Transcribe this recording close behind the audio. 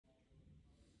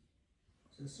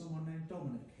There's someone named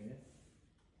Dominic here.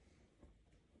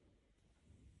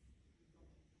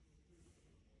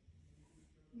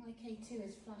 My K2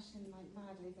 is flashing like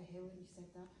madly over here when you said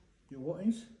that. Your what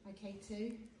is? My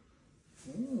K2.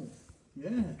 Oh, yeah.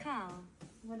 Cal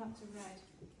went up to red.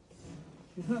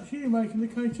 Is that you making the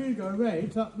K2 go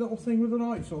red? That little thing with the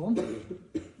lights on?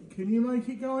 Can you make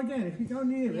it go again if you go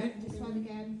near it? This one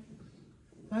again.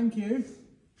 Thank you.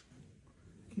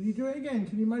 Can you do it again?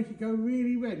 Can you make it go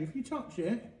really red? If you touch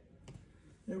it,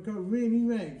 it'll go really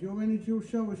red. Your energy will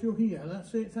show us you're here.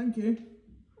 That's it. Thank you.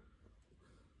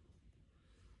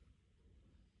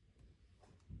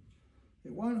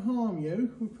 It won't harm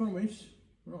you, we promise.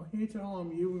 We're not here to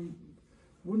harm you. We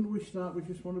wouldn't wish that. We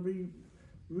just want to be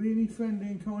really friendly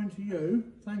and kind to you.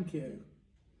 Thank you.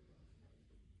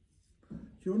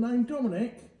 Is your name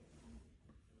Dominic?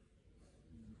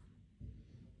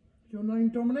 Is your name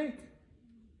Dominic?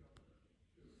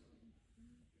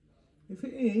 If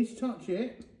it is, touch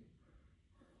it.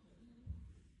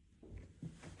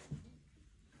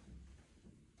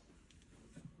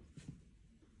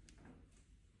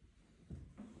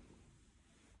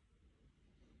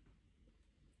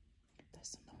 There's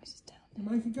some noises down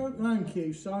there. Make it go. Thank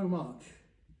you so much.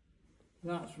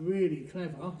 That's really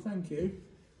clever. Thank you.